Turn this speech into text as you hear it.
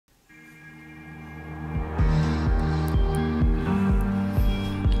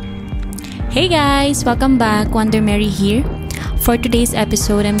Hey guys! Welcome back! Wonder Mary here. For today's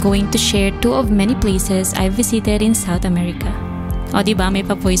episode, I'm going to share two of many places I visited in South America. O diba, may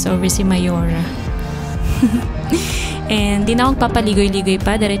pa-voiceover si Mayora. And di na akong papaligoy-ligoy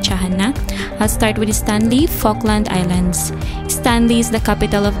pa, diretsahan na. I'll start with Stanley, Falkland Islands. Stanley is the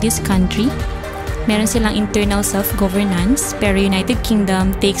capital of this country. Meron silang internal self-governance, pero United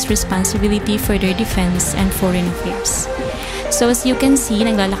Kingdom takes responsibility for their defense and foreign affairs. So as you can see,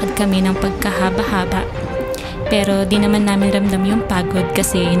 naglalakad kami ng pagkahaba-haba. Pero di naman namin ramdam yung pagod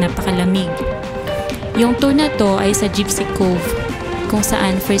kasi napakalamig. Yung tour na to ay sa Gypsy Cove, kung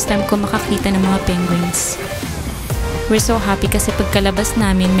saan first time ko makakita ng mga penguins. We're so happy kasi pagkalabas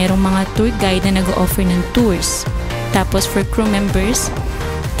namin, merong mga tour guide na nag-o-offer ng tours. Tapos for crew members,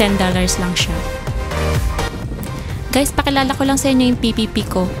 $10 lang siya. Guys, pakilala ko lang sa inyo yung PPP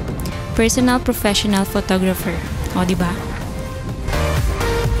ko. Personal Professional Photographer. O, diba?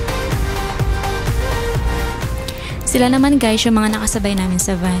 Sila naman guys yung mga nakasabay namin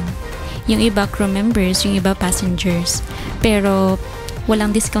sa van. Yung iba crew members, yung iba passengers. Pero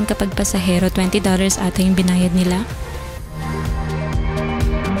walang discount kapag pasahero, $20 ata yung binayad nila.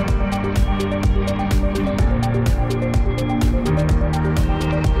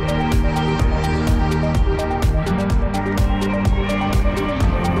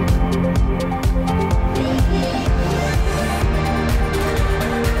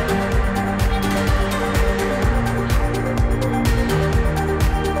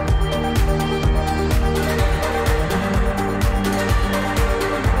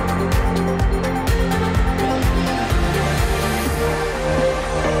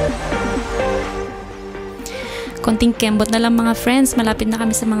 Konting kembot na lang mga friends, malapit na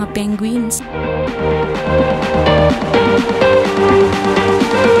kami sa mga penguins.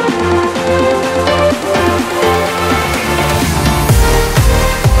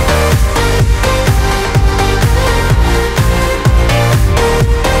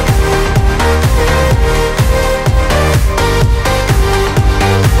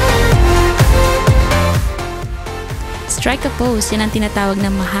 Strike a pose, yan ang tinatawag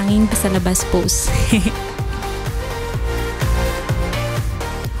na mahanging pasalabas pose.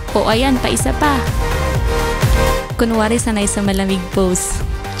 O ayan, pa isa pa. Kunwari sanay sa malamig pose.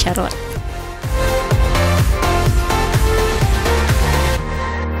 Charot.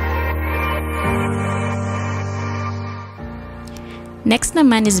 Next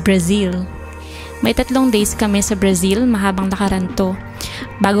naman is Brazil. May 3 days kami sa Brazil, mahabang nakaranto.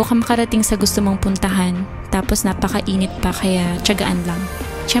 Bago ka makarating sa gusto mong puntahan. Tapos napakainit pa, kaya tiyagaan lang.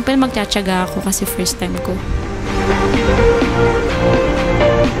 Siyempre magtsatsaga ako kasi first time ko.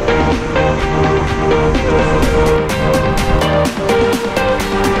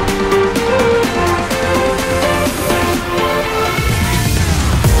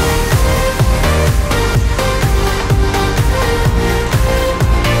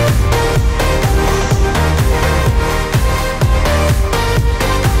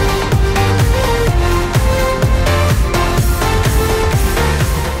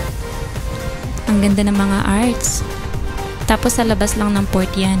 Ang ganda ng mga arts. Tapos sa labas lang ng port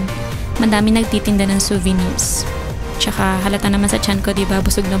yan. Madami nagtitinda ng souvenirs. Tsaka halata naman sa tiyan ko, diba?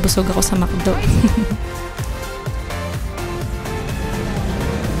 Busog na busog ako sa McDo.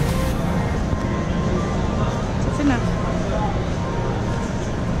 Sina?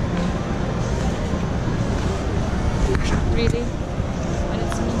 Really? When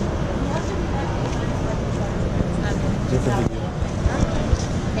it's me?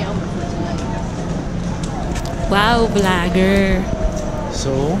 Wow, vlogger!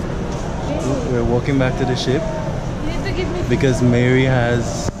 So, we're walking back to the ship because Mary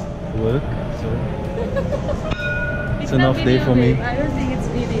has work. So it's an off day for me. I don't think it's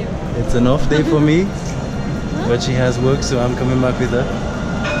video. It's an off day for me, but she has work, so I'm coming back with her.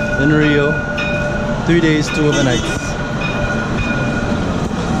 In Rio, 3 days, 2 overnights.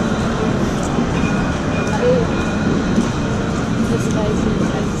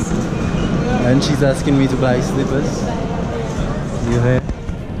 And she's asking me to buy slippers. You heard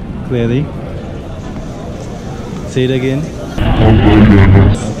clearly. Say it again.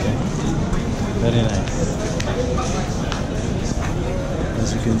 Okay. Very nice.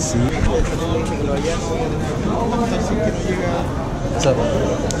 As you can see. What's up?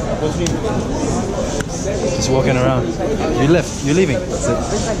 Just walking around. You left. You're leaving. That's it.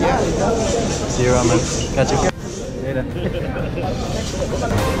 See you around, man. Catch you later.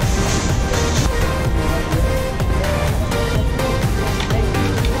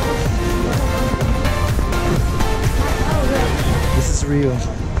 Rio,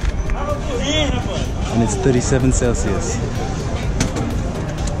 and it's 37 Celsius.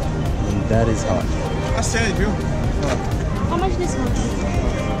 That is hot. How much this one?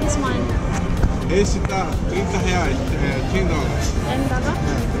 This one. Esse tá R$30, $10.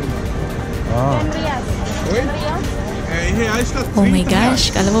 Ah. 10 reals. 10 reals? Em reais tá Oh my R$30.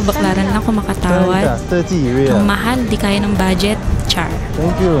 gosh, alam mo, baklaran lang ako makatawad. 30 real. Ang mahal, di kaya ng budget. Char.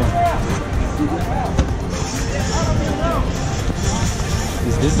 Thank you.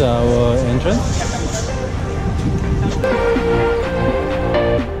 Is this our entrance?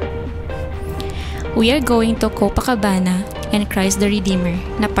 We are going to Copacabana and Christ the Redeemer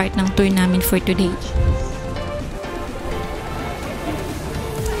na part ng tour namin for today.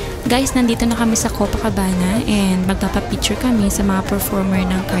 Guys, nandito na kami sa Copacabana and magpapapicture kami sa mga performer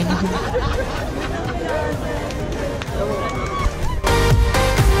ng carnival.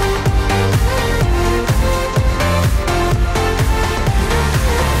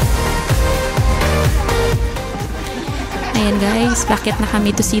 Ayan guys, bakit na kami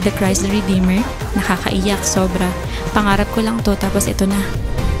to see the Christ the Redeemer? Nakakaiyak, sobra. Pangarap ko lang to, tapos ito na.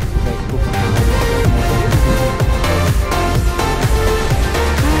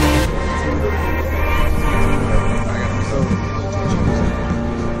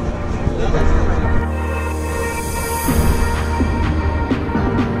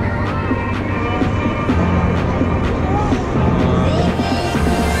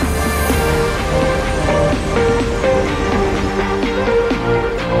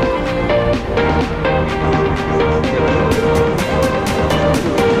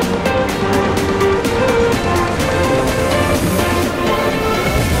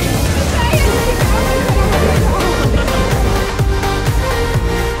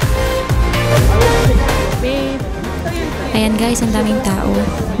 Ayan guys, ang daming tao.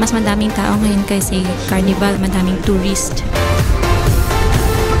 Mas madaming tao ngayon kasi carnival, madaming tourist.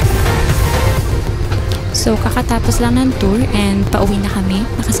 So, kakatapos lang ng tour and pauwi na kami.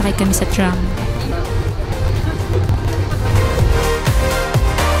 Nakasakay kami sa tram.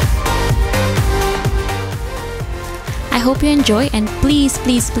 I hope you enjoy and please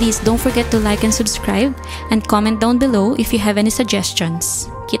don't forget to like and subscribe and comment down below if you have any suggestions.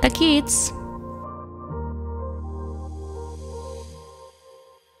 Kita kits!